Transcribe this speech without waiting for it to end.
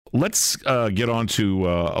let's get on to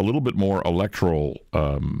a little bit more electoral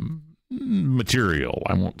material.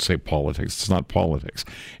 I won't say politics. It's not politics.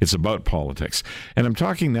 It's about politics. And I'm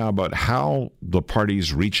talking now about how the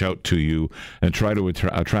parties reach out to you and try to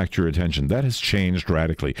attract your attention. That has changed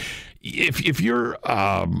radically. If you're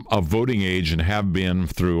of voting age and have been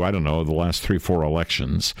through, I don't know, the last 3-4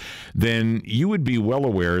 elections, then you would be well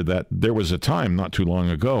aware that there was a time not too long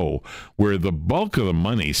ago where the bulk of the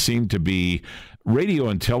money seemed to be radio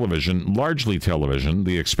and television, largely television,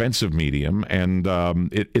 the expensive medium, and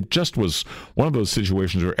it just was one of those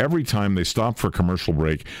situations where every time they stopped for commercial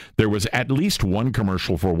break, there was at least one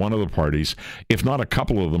commercial for one of the parties, if not a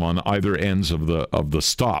couple of them on either ends of the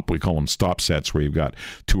stop. We call them stop sets, where you've got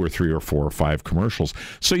 2 or 3 or 4 or 5 commercials.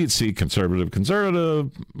 So you'd see conservative,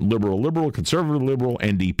 liberal, conservative,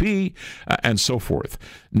 NDP, and so forth.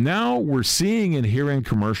 Now we're seeing and hearing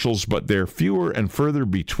commercials, but they're fewer and further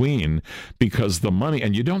between because the money,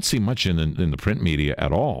 and you don't see much in the print media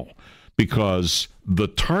at all, because the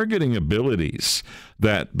targeting abilities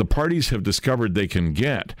that the parties have discovered they can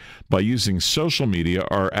get by using social media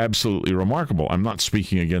are absolutely remarkable. I'm not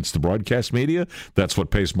speaking against the broadcast media. That's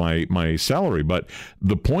what pays my salary. But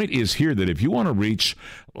the point is here that if you want to reach,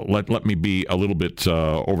 let me be a little bit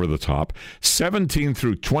over the top, 17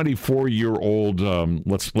 through 24-year-old,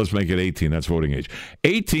 let's make it 18, that's voting age,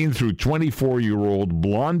 18 through 24-year-old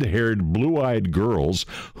blonde-haired, blue-eyed girls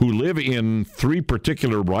who live in 3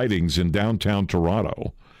 particular ridings in downtown Toronto,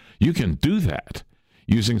 you can do that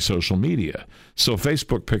using social media. So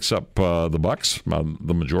Facebook picks up the bucks,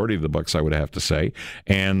 the majority of the bucks, I would have to say,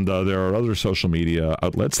 and there are other social media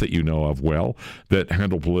outlets that you know of well that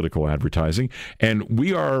handle political advertising, and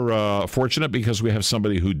we are fortunate because we have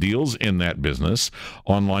somebody who deals in that business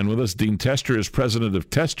online with us. Dean Tester is president of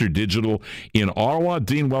Tester Digital in Ottawa.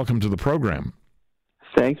 Dean, welcome to the program.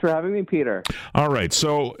 Thanks for having me, Peter. All right.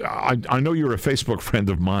 So I know you're a Facebook friend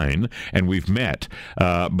of mine, and we've met,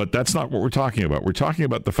 but that's not what we're talking about. We're talking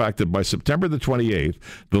about the fact that by September the 28th,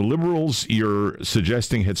 the Liberals, you're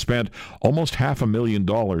suggesting, had spent almost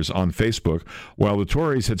 $500,000 on Facebook, while the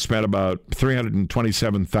Tories had spent about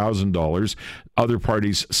 $327,000, other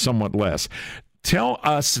parties somewhat less. Tell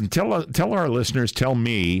us, and tell our listeners, tell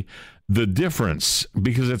me the difference,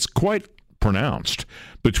 because it's quite pronounced,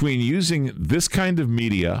 between using this kind of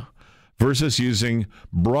media versus using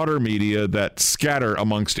broader media that scatter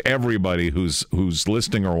amongst everybody who's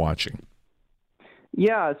listening or watching.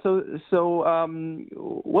 Yeah, so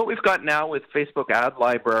what we've got now with Facebook Ad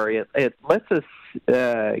Library, it lets us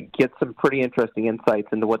get some pretty interesting insights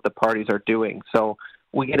into what the parties are doing. So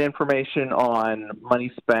we get information on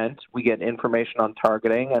money spent, we get information on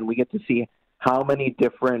targeting, and we get to see how many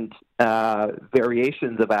different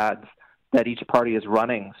variations of ads that each party is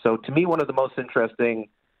running. So to me, one of the most interesting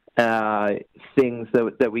things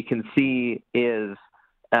that we can see is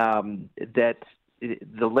that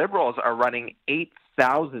the Liberals are running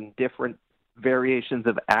 8,000 different variations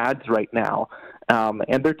of ads right now.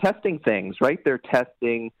 And they're testing things, right? They're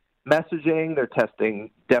testing messaging, they're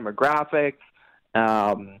testing demographics.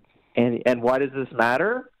 And why does this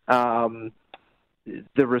matter?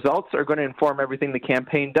 The results are going to inform everything the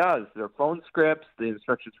campaign does. Their phone scripts, the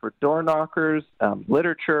instructions for door knockers,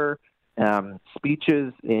 literature,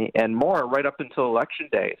 speeches, and more, right up until Election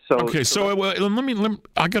Day. I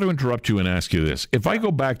got to interrupt you and ask you this. If I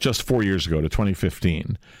go back just 4 years ago to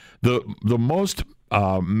 2015, the most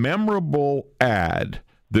memorable ad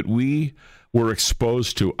that we were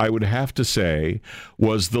exposed to, I would have to say,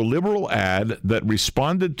 was the Liberal ad that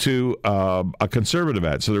responded to a Conservative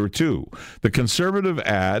ad. So there were 2. The Conservative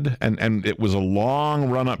ad, and it was a long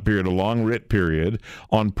run-up period, a long writ period,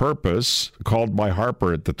 on purpose, called by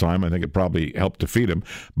Harper at the time. I think it probably helped defeat him.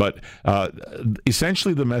 But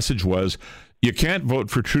essentially the message was, you can't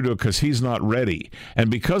vote for Trudeau because he's not ready.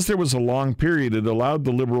 And because there was a long period, it allowed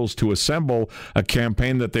the Liberals to assemble a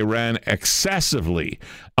campaign that they ran excessively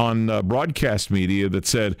on broadcast media that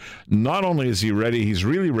said, not only is he ready, he's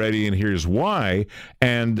really ready, and here's why,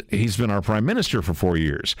 and he's been our prime minister for 4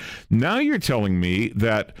 years. Now you're telling me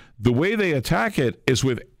that the way they attack it is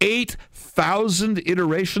with 8,000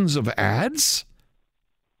 iterations of ads?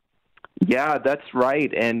 Yeah, that's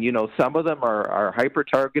right. And, some of them are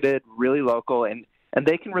hyper-targeted, really local, and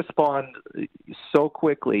they can respond so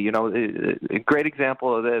quickly. A great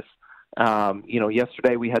example of this,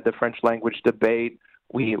 yesterday we had the French language debate.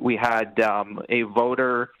 We had a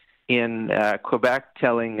voter in Quebec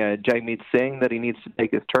telling Jagmeet Singh that he needs to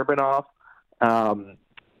take his turban off. The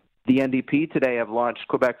NDP today have launched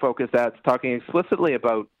Quebec-focused ads talking explicitly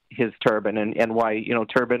about his turban and why,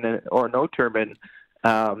 turban or no turban,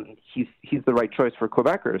 he's the right choice for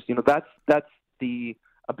Quebecers. That's the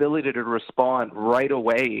ability to respond right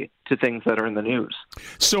away to things that are in the news.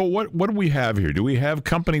 So what do we have here? Do we have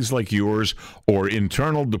companies like yours or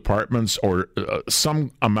internal departments or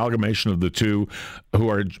some amalgamation of the two who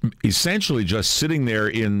are essentially just sitting there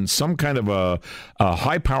in some kind of a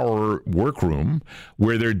high-power workroom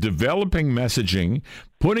where they're developing messaging,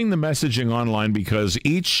 putting the messaging online because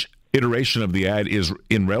each iteration of the ad is,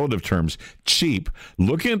 in relative terms, cheap,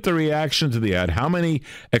 looking at the reaction to the ad, how many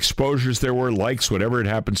exposures there were, likes, whatever it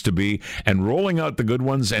happens to be, and rolling out the good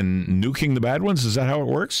ones and nuking the bad ones? Is that how it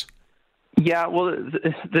works? Yeah, well,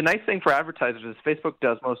 the nice thing for advertisers is Facebook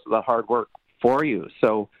does most of the hard work for you.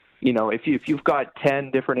 So, if you've got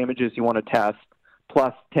 10 different images you want to test,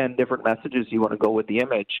 plus 10 different messages you want to go with the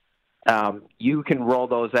image, you can roll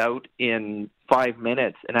those out in 5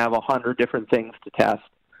 minutes and have 100 different things to test.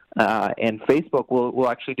 And Facebook will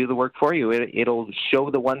actually do the work for you. It'll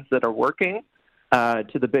show the ones that are working to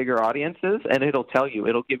the bigger audiences, and it'll tell you.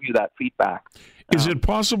 It'll give you that feedback. Is it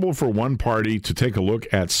possible for one party to take a look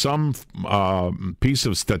at some piece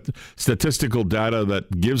of statistical data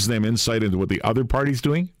that gives them insight into what the other party's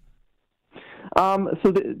doing?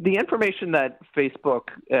 So the information that Facebook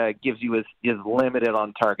gives you is limited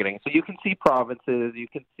on targeting. So you can see provinces, you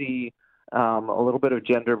can see a little bit of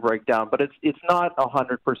gender breakdown, but it's not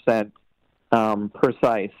 100%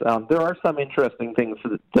 precise. There are some interesting things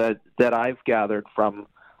that I've gathered from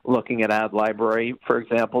looking at Ad Library. For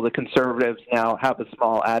example, the Conservatives now have a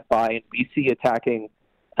small ad buy in BC attacking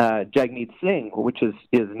Jagmeet Singh, which is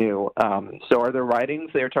new. So are there ridings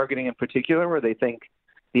they're targeting in particular where they think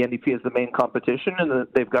the NDP is the main competition and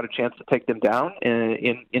that they've got a chance to take them down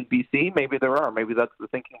in BC? Maybe there are. Maybe that's the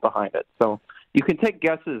thinking behind it. So you can take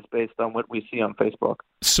guesses based on what we see on Facebook.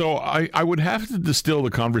 So I would have to distill the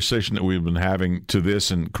conversation that we've been having to this,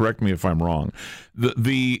 and correct me if I'm wrong.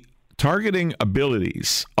 The targeting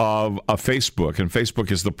abilities of a Facebook, and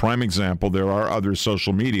Facebook is the prime example. There are other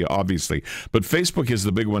social media, obviously, but Facebook is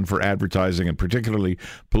the big one for advertising, and particularly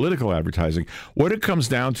political advertising. What it comes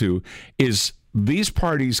down to is these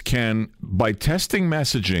parties can, by testing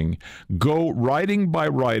messaging, go riding by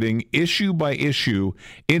riding, issue by issue,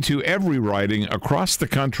 into every riding across the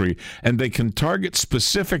country, and they can target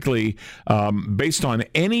specifically based on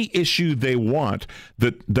any issue they want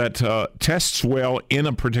that tests well in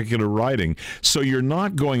a particular riding. So you're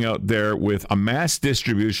not going out there with a mass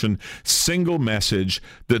distribution, single message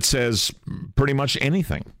that says pretty much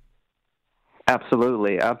anything.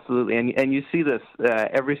 Absolutely. And you see this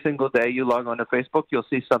every single day you log on to Facebook, you'll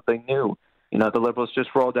see something new. The Liberals just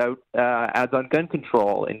rolled out ads on gun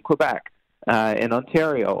control in Quebec, in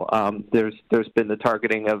Ontario. There's been the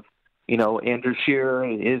targeting of, Andrew Scheer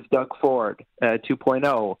is Doug Ford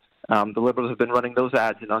 2.0. The Liberals have been running those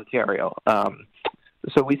ads in Ontario.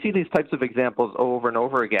 So we see these types of examples over and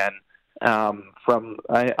over again from,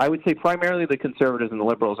 I would say, primarily the Conservatives and the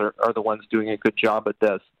Liberals are the ones doing a good job at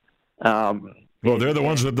this. Well, they're the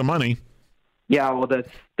ones with the money. Yeah, well, that's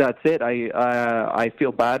it. I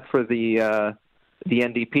feel bad for the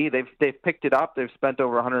NDP. They've picked it up. They've spent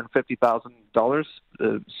over $150,000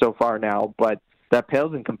 so far now, but that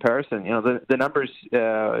pales in comparison. The numbers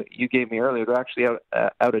you gave me earlier, they're actually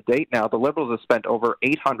out of date now. The Liberals have spent over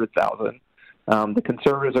 $800,000. The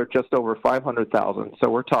Conservatives are just over $500,000. So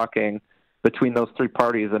we're talking between those three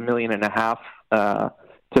parties $1.5 million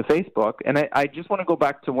to Facebook. And I just want to go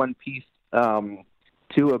back to one piece,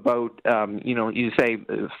 too, about, you say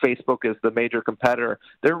Facebook is the major competitor.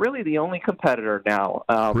 They're really the only competitor now.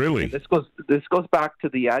 Really? This goes back to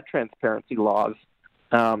the ad transparency laws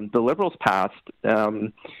the Liberals passed.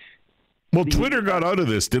 Twitter got out of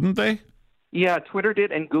this, didn't they? Yeah, Twitter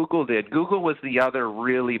did and Google did. Google was the other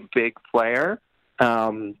really big player.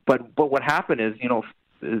 But what happened is,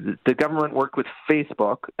 the government worked with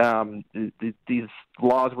Facebook. These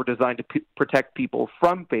laws were designed to protect people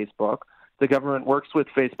from Facebook. The government works with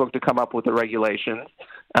Facebook to come up with the regulations.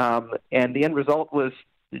 And the end result was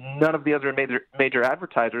none of the other major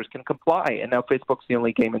advertisers can comply. And now Facebook's the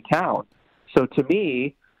only game in town. So to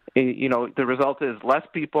me, the result is less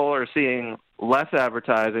people are seeing less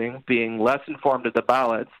advertising, being less informed of the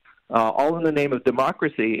ballots, all in the name of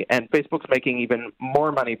democracy, and Facebook's making even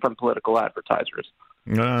more money from political advertisers.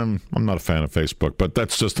 I'm not a fan of Facebook, but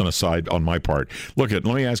that's just an aside on my part. Look, let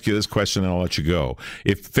me ask you this question and I'll let you go.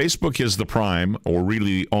 If Facebook is the prime, or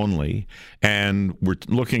really the only, and we're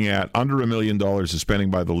looking at under $1 million is spending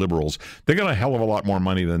by the Liberals, they got a hell of a lot more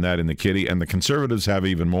money than that in the kitty, and the Conservatives have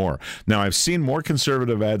even more. Now, I've seen more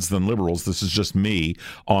Conservative ads than Liberals. This is just me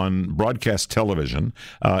on broadcast television.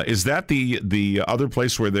 Is that the other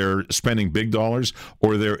place where they're spending big dollars,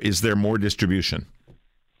 or is there more distribution?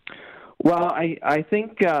 Well, I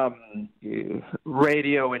think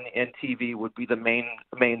radio and TV would be the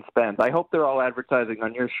main spend. I hope they're all advertising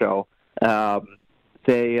on your show.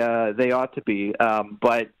 They ought to be,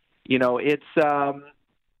 but it's.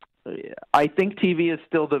 I think TV is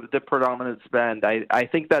still the predominant spend. I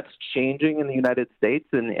think that's changing in the United States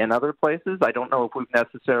and other places. I don't know if we've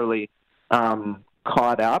necessarily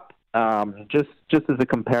caught up. Just as a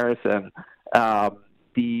comparison.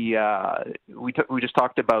 We just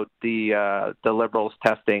talked about the Liberals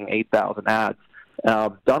testing 8,000 ads.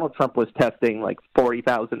 Donald Trump was testing like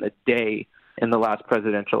 40,000 a day in the last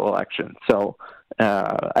presidential election. So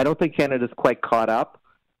I don't think Canada's quite caught up,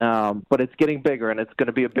 but it's getting bigger, and it's going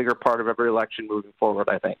to be a bigger part of every election moving forward,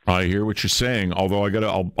 I think. I hear what you're saying, although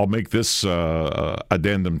I'll make this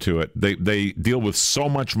addendum to it. They deal with so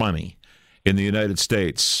much money in the United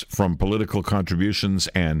States from political contributions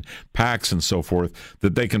and PACs and so forth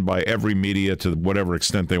that they can buy every media to whatever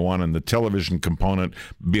extent they want, and the television component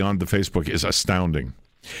beyond the Facebook is astounding.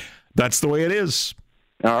 That's the way it is.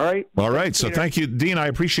 All right. So thank you, Dean. I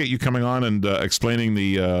appreciate you coming on and explaining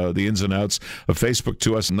the ins and outs of Facebook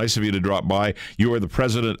to us. Nice of you to drop by. You are the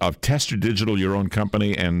president of Tester Digital, your own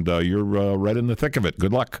company, and you're right in the thick of it.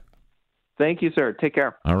 Good luck. Thank you, sir. Take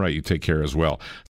care. All right. You take care as well.